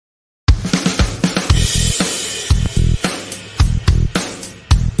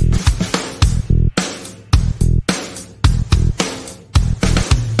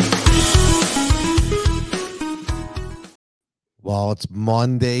It's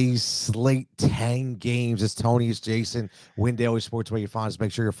Monday, slate 10 games. It's Tony, it's Jason, Win Daily Sports, where you find us.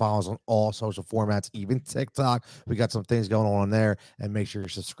 Make sure you follow us on all social formats, even TikTok. We got some things going on there, and make sure you're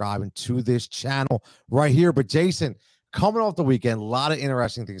subscribing to this channel right here. But Jason, coming off the weekend, a lot of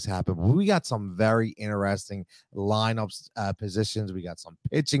interesting things happened. We got some very interesting lineups, positions. We got some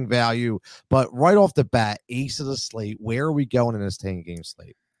pitching value, but right off the bat, ace of the slate. Where are we going in this 10-game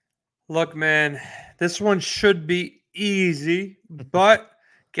slate? Look, man, this one should be easy, but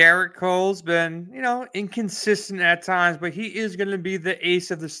Garrett Cole's been, inconsistent at times, but he is going to be the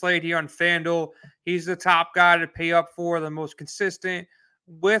ace of the slate here on FanDuel. He's the top guy to pay up for, the most consistent,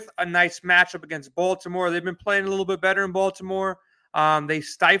 with a nice matchup against Baltimore. They've been playing a little bit better in Baltimore. They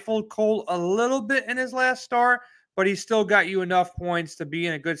stifled Cole a little bit in his last start, but he still got you enough points to be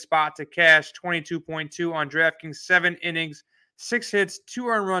in a good spot to cash 22.2 on DraftKings, 7 innings. 6 hits, 2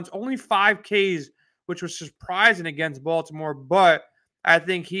 earned runs, only 5 Ks, which was surprising against Baltimore. But I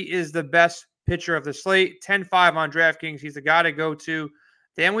think he is the best pitcher of the slate. 10-5 on DraftKings. He's the guy to go to.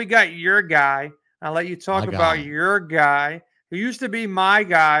 Then we got your guy. I'll let you talk about your guy, who used to be my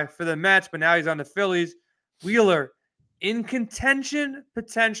guy for the Mets, but now he's on the Phillies. Wheeler, in contention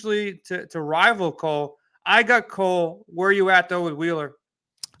potentially to rival Cole. I got Cole. Where are you at, though, with Wheeler?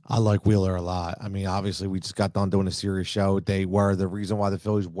 I like Wheeler a lot. I mean, obviously, we just got done doing a serious show. They were the reason why the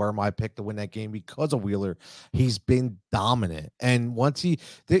Phillies were my pick to win that game because of Wheeler. He's been dominant. And once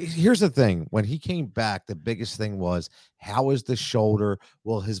here's the thing. When he came back, the biggest thing was, how is the shoulder?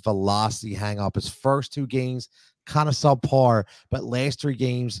 Will his velocity hang up? His first 2 games, kind of subpar, but last 3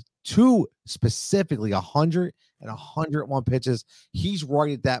 games, 2 specifically, 100 and 101 pitches. He's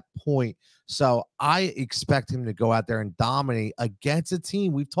right at that point. So I expect him to go out there and dominate against a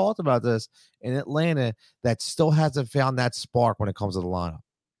team, we've talked about this, in Atlanta, that still hasn't found that spark when it comes to the lineup.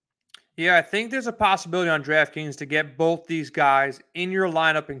 Yeah, I think there's a possibility on DraftKings to get both these guys in your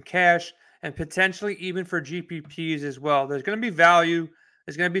lineup in cash and potentially even for GPPs as well. There's going to be value.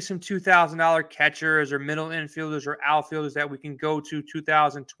 There's going to be some $2,000 catchers or middle infielders or outfielders that we can go to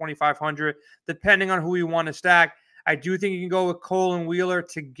 $2,000, $2,500, depending on who you want to stack. I do think you can go with Cole and Wheeler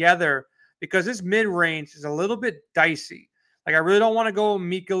together, because this mid-range is a little bit dicey. Like, I really don't want to go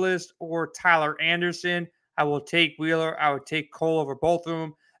Mikolas or Tyler Anderson. I will take Wheeler. I would take Cole over both of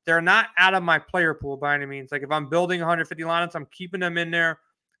them. They're not out of my player pool by any means. Like, if I'm building 150 lineups, I'm keeping them in there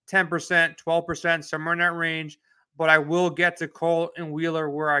 10%, 12%, somewhere in that range. But I will get to Cole and Wheeler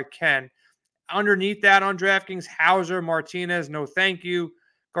where I can. Underneath that on DraftKings, Hauser, Martinez, no thank you.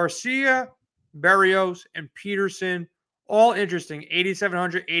 Garcia, Berrios, and Peterson, all interesting.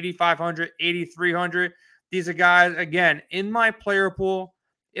 8,700, 8,500, 8,300. These are guys, again, in my player pool.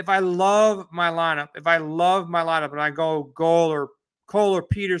 If I love my lineup, and I go Cole or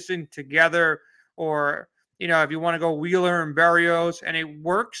Peterson together, or, if you want to go Wheeler and Berrios and it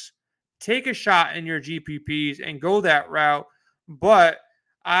works, take a shot in your GPPs and go that route. But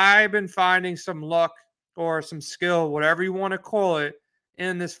I've been finding some luck or some skill, whatever you want to call it,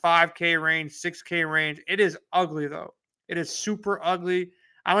 in this 5K range, 6K range. It is ugly, though. It is super ugly.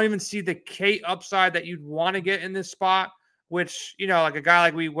 I don't even see the K upside that you'd want to get in this spot, which, like a guy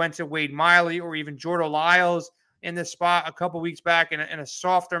like we went to Wade Miley or even Jordan Lyles in this spot a couple weeks back in a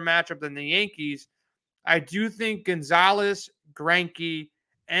softer matchup than the Yankees. I do think Gonzalez, Greinke,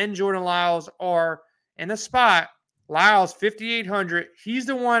 and Jordan Lyles are in a spot. Lyles, 5,800. He's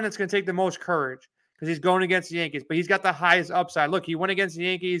the one that's going to take the most courage because he's going against the Yankees, but he's got the highest upside. Look, he went against the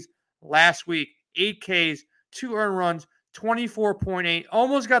Yankees last week, 8 Ks, 2 earned runs, 24.8,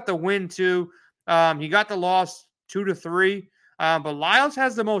 almost got the win too. He got the loss 2-3, but Lyles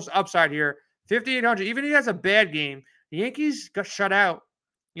has the most upside here, 5,800. Even if he has a bad game, the Yankees got shut out,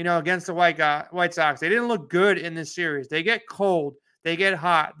 against the White Sox. They didn't look good in this series. They get cold, they get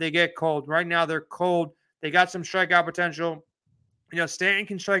hot, they get cold. Right now they're cold. They got some strikeout potential. Stanton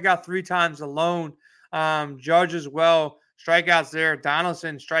can strike out 3 times alone. Judge as well. Strikeouts there.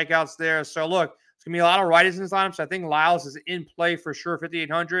 Donaldson, strikeouts there. So look, it's going to be a lot of righties in this lineup. So I think Lyles is in play for sure,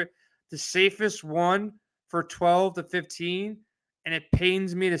 5,800. The safest one for 12 to 15, and it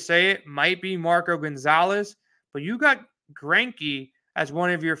pains me to say it, might be Marco Gonzalez. But you got Greinke as one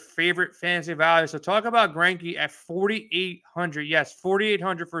of your favorite fantasy values. So talk about Greinke at 4,800. Yes,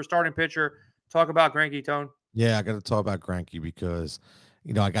 4,800 for a starting pitcher. Talk about Greinke, Tone. Yeah, I got to talk about Greinke because,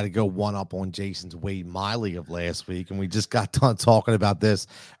 I got to go one up on Jason's Wade Miley of last week. And we just got done talking about this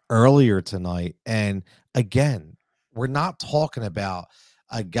earlier tonight. And again, we're not talking about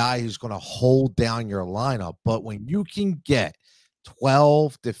a guy who's going to hold down your lineup, but when you can get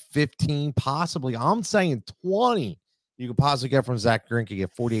 12 to 15, possibly, I'm saying 20, you could possibly get from Zach Greinke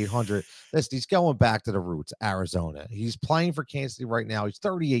at 4,800. Listen, he's going back to the roots, Arizona. He's playing for Kansas City right now. He's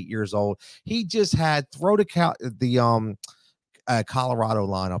 38 years old. He just had Colorado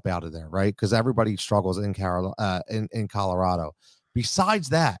lineup out of there, right? Because everybody struggles in Colorado. Besides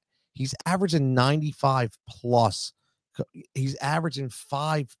that, he's averaging 95 plus. He's averaging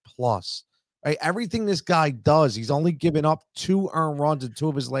 5 plus. Right? Everything this guy does, he's only given up 2 earned runs in 2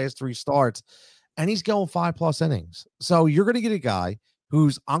 of his last 3 starts, and he's going 5+ innings. So you're going to get a guy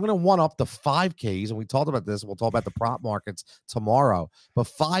who's, I'm going to one up the 5Ks, and we talked about this. We'll talk about the prop markets tomorrow. But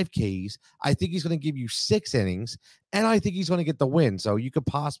 5Ks, I think he's going to give you 6 innings, and I think he's going to get the win. So you could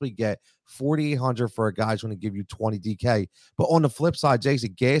possibly get 4,800 for a guy who's going to give you 20 DK. But on the flip side,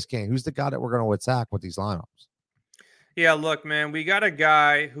 Jason Gaskin, who's the guy that we're going to attack with these lineups? Yeah, look, man, we got a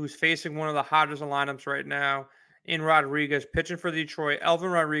guy who's facing one of the hottest lineups right now in Rodriguez, pitching for Detroit. Elvin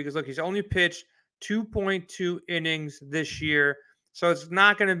Rodriguez, look, he's only pitched 2.2 innings this year. So it's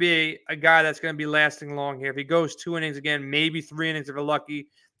not going to be a guy that's going to be lasting long here. If he goes 2 innings again, maybe 3 innings if they're lucky.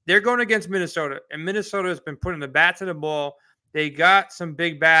 They're going against Minnesota, and Minnesota has been putting the bat to the ball. They got some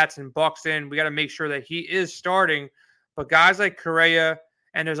big bats in Buxton. We got to make sure that he is starting. But guys like Correa,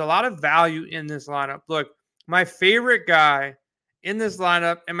 and there's a lot of value in this lineup. Look, my favorite guy in this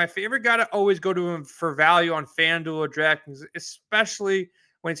lineup, and my favorite guy to always go to him for value on FanDuel or DraftKings, especially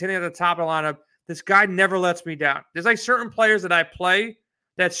when he's hitting at the top of the lineup, this guy never lets me down. There's like certain players that I play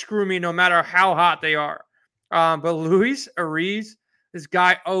that screw me no matter how hot they are. But Luis Ariz, this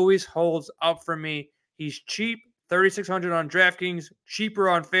guy always holds up for me. He's cheap, 3,600 on DraftKings, cheaper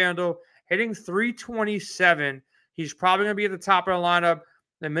on FanDuel, hitting 327. He's probably going to be at the top of the lineup.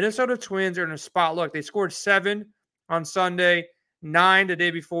 The Minnesota Twins are in a spot. Look, they scored 7 on Sunday, 9 the day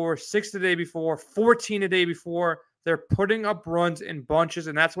before, 6 the day before, 14 the day before. They're putting up runs in bunches,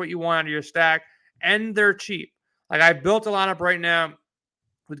 and that's what you want out of your stack. And they're cheap. Like, I built a lineup right now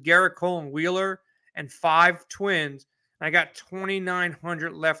with Garrett Cole and Wheeler and 5 Twins. And I got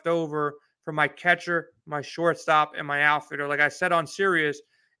 2,900 left over for my catcher, my shortstop, and my outfielder. Like I said on Sirius, if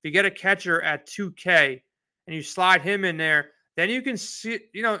you get a catcher at 2K and you slide him in there, then you can see,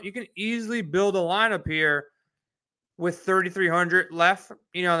 you can easily build a lineup here with 3,300 left,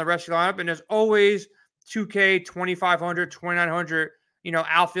 in the rest of the lineup. And there's always 2K, 2,500, 2,900,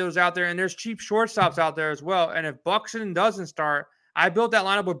 outfielders out there. And there's cheap shortstops out there as well. And if Buxton doesn't start, I built that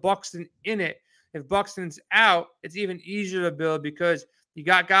lineup with Buxton in it. If Buxton's out, it's even easier to build because you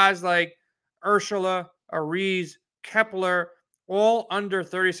got guys like Urshela, Ariz, Kepler, all under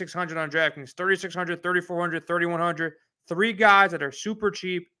 3,600 on DraftKings, 3,600, 3,400, 3,100. 3 guys that are super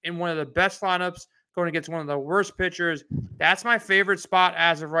cheap in one of the best lineups going against one of the worst pitchers. That's my favorite spot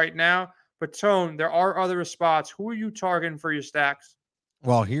as of right now. But Tone, there are other spots. Who are you targeting for your stacks?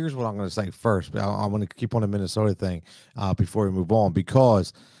 Well, here's what I'm going to say first. I want to keep on the Minnesota thing before we move on,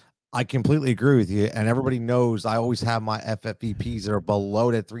 because I completely agree with you. And everybody knows I always have my FFVPs that are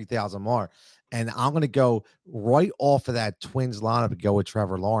below that 3,000 mark. And I'm going to go right off of that Twins lineup and go with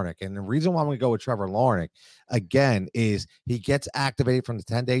Trevor Larnach. And the reason why I'm going to go with Trevor Larnach, again, is he gets activated from the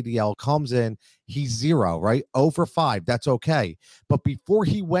 10-day DL, comes in, he's 0, right? 0 for 5. That's okay. But before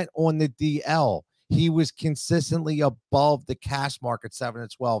he went on the DL, he was consistently above the cash market 7 and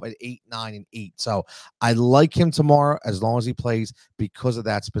 12 at 8, 9, and 8. So I like him tomorrow as long as he plays because of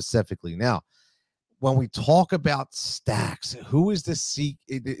that specifically. Now, when we talk about stacks, who is the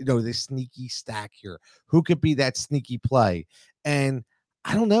sneaky stack here? Who could be that sneaky play? And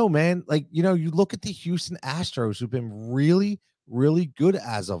I don't know, man. Like, you look at the Houston Astros, who've been really, really good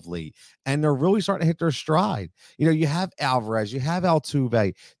as of late, and they're really starting to hit their stride. You have Alvarez, you have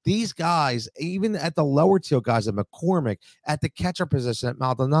Altuve. These guys, even at the lower tier guys, at McCormick, at the catcher position at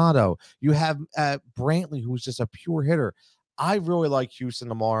Maldonado, you have Brantley, who's just a pure hitter. I really like Houston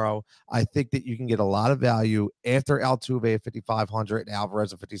tomorrow. I think that you can get a lot of value after Altuve at 5,500 and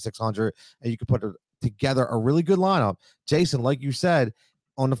Alvarez at 5,600, and you can put together a really good lineup. Jason, like you said,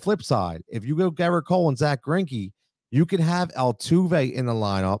 on the flip side, if you go Garrett Cole and Zach Greinke, you can have Altuve in the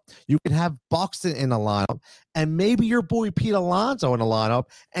lineup. You can have Buxton in the lineup, and maybe your boy Pete Alonso in the lineup,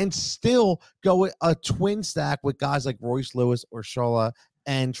 and still go with a twin stack with guys like Royce Lewis or Shola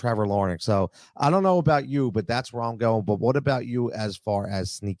and Trevor Larnach. So I don't know about you, but that's where I'm going. But what about you as far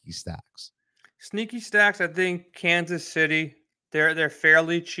as sneaky stacks? Sneaky stacks, I think Kansas City. They're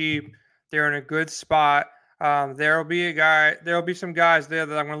fairly cheap. They're in a good spot. There'll be some guys there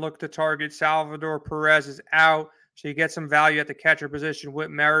that I'm going to look to target. Salvador Perez is out, so you get some value at the catcher position with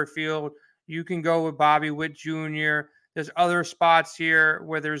Merrifield. You can go with Bobby Witt Jr. There's other spots here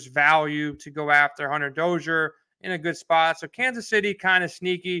where there's value to go after. Hunter Dozier in a good spot. So Kansas City kind of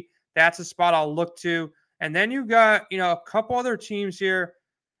sneaky. That's a spot I'll look to. And then you got, a couple other teams here.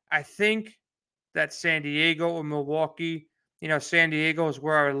 I think that San Diego or Milwaukee, San Diego is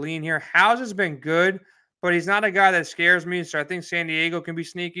where I would lean here. House has been good, but he's not a guy that scares me. So I think San Diego can be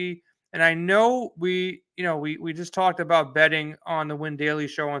sneaky. And I know we just talked about betting on the Win Daily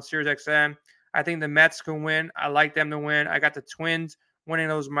show on Sirius XM. I think the Mets can win. I like them to win. I got the Twins winning.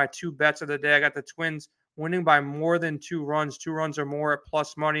 Those are my two bets of the day. I got the Twins winning by more than 2 runs or more at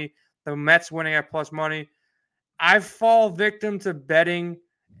plus money. The Mets winning at plus money. I fall victim to betting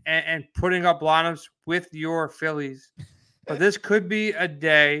and putting up lineups with your Phillies. But this could be a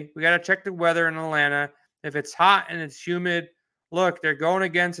day. We got to check the weather in Atlanta. If it's hot and it's humid, look, they're going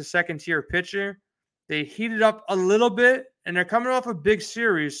against a second-tier pitcher. They heated up a little bit, and they're coming off a big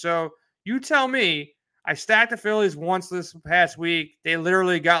series. So you tell me, I stacked the Phillies once this past week. They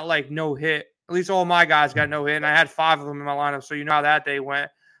literally got like no hit. At least all my guys got no hit, and I had 5 of them in my lineup, so you know how that day went.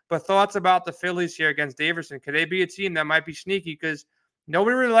 But thoughts about the Phillies here against Davidson? Could they be a team that might be sneaky? Because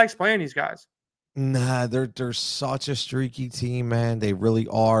nobody really likes playing these guys. Nah, they're such a streaky team, man. They really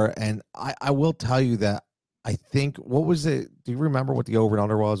are. And I will tell you that I think what was it? Do you remember what the over and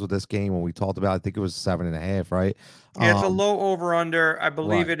under was with this game when we talked about? I think it was 7.5, right? Yeah, it's a low over under. I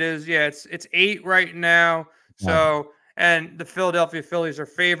believe Right. it is. Yeah, it's 8 right now. Okay. So and the Philadelphia Phillies are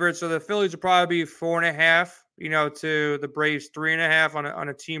favored. So the Phillies will probably be 4.5, to the Braves 3.5 on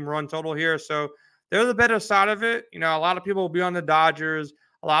a team run total here. So they're the better side of it. A lot of people will be on the Dodgers.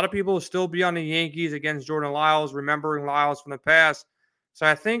 A lot of people will still be on the Yankees against Jordan Lyles, remembering Lyles from the past. So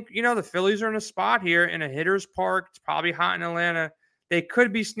I think, the Phillies are in a spot here in a hitter's park. It's probably hot in Atlanta. They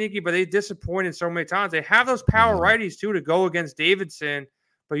could be sneaky, but they disappointed so many times. They have those power Yeah. righties too to go against Davidson,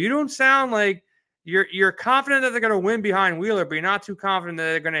 but you don't sound like you're confident that they're going to win behind Wheeler, but you're not too confident that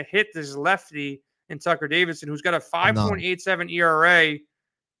they're going to hit this lefty in Tucker Davidson, who's got a I'm not. 5.87 ERA.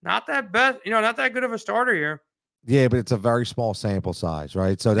 Not that best, not that good of a starter here. Yeah, but it's a very small sample size,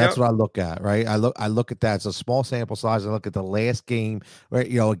 right? So that's Yep. what I look at, right? I look at that. It's a small sample size. I look at the last game, right?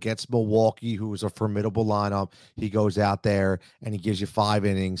 Against Milwaukee, who was a formidable lineup. He goes out there and he gives you 5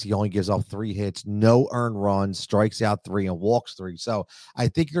 innings. He only gives up 3 hits, no earned runs, strikes out 3 and walks 3. So I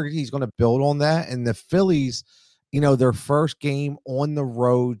think he's going to build on that. And the Phillies, their first game on the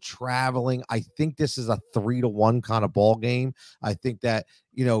road traveling. I think this is a 3-1 kind of ball game. I think that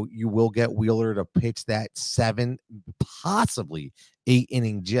you will get Wheeler to pitch that 7, possibly 8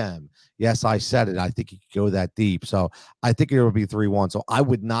 inning gem. Yes, I said it. I think he could go that deep. So I think it will be 3-1. So I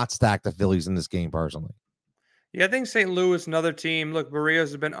would not stack the Phillies in this game personally. Yeah, I think St. Louis, another team. Look, Barrios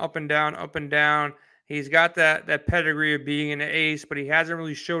has been up and down, up and down. He's got that pedigree of being an ace, but he hasn't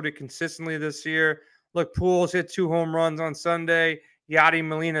really showed it consistently this year. Look, Pujols hit 2 home runs on Sunday. Yadi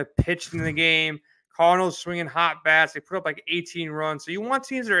Molina pitched in the game. Cardinals swinging hot bats. They put up like 18 runs. So you want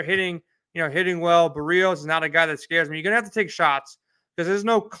teams that are hitting well. Barrios is not a guy that scares me. You're gonna have to take shots because there's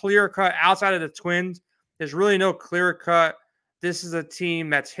no clear cut outside of the Twins. There's really no clear cut. This is a team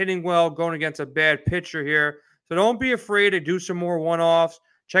that's hitting well, going against a bad pitcher here. So don't be afraid to do some more one-offs.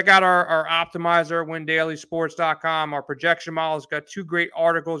 Check out our optimizer, windailysports.com. Our projection model has got 2 great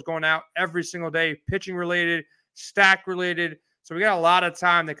articles going out every single day, pitching related, stack related. So we got a lot of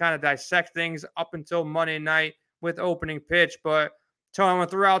time to kind of dissect things up until Monday night with opening pitch. But Tony, I'm going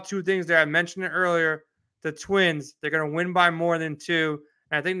to throw out 2 things there. I mentioned it earlier. The Twins, they're going to win by more than 2.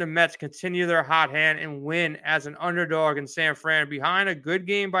 And I think the Mets continue their hot hand and win as an underdog in San Fran behind a good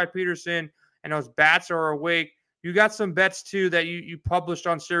game by Peterson. And those bats are awake. You got some bets too that you published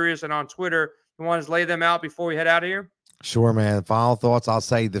on Sirius and on Twitter. You want to lay them out before we head out of here? Sure, man. Final thoughts. I'll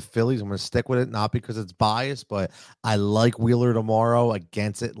say the Phillies. I'm going to stick with it, not because it's biased, but I like Wheeler tomorrow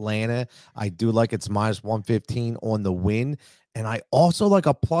against Atlanta. I do like it's -115 on the win. And I also like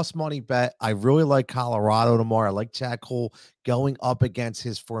a plus money bet. I really like Colorado tomorrow. I like Chad Cole going up against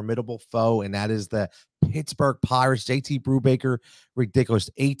his formidable foe, and that is the Pittsburgh Pirates. JT Brubaker, ridiculous.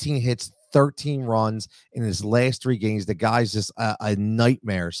 18 hits, 13 runs in his last 3 games. The guy's just a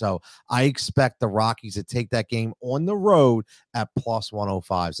nightmare. So I expect the Rockies to take that game on the road at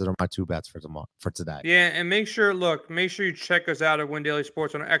 +105. So they're my 2 bets for today. Yeah, and make sure you check us out at Win Daily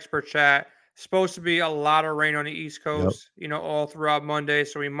Sports on our expert chat. Supposed to be a lot of rain on the East Yep. Coast, all throughout Monday.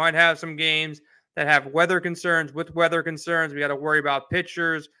 So we might have some games that have weather concerns. With weather concerns, we got to worry about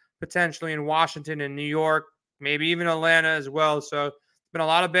pitchers potentially in Washington and New York, maybe even Atlanta as well. So it's been a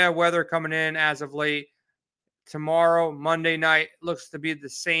lot of bad weather coming in as of late. Tomorrow, Monday night, looks to be the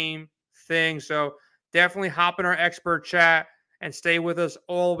same thing. So definitely hop in our expert chat and stay with us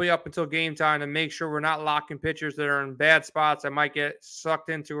all the way up until game time to make sure we're not locking pitchers that are in bad spots that might get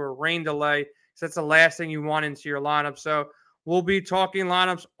sucked into a rain delay. So that's the last thing you want into your lineup. So we'll be talking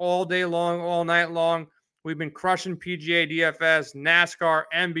lineups all day long, all night long. We've been crushing PGA, DFS, NASCAR,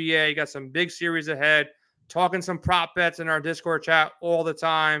 NBA. Got some big series ahead. Talking some prop bets in our Discord chat all the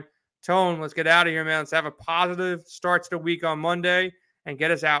time. Tone, let's get out of here, man. Let's have a positive start to the week on Monday and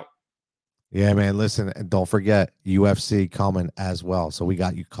get us out. Yeah, man. Listen, and don't forget UFC coming as well. So we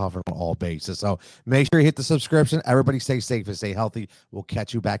got you covered on all bases. So make sure you hit the subscription. Everybody stay safe and stay healthy. We'll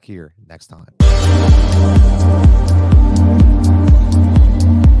catch you back here next time.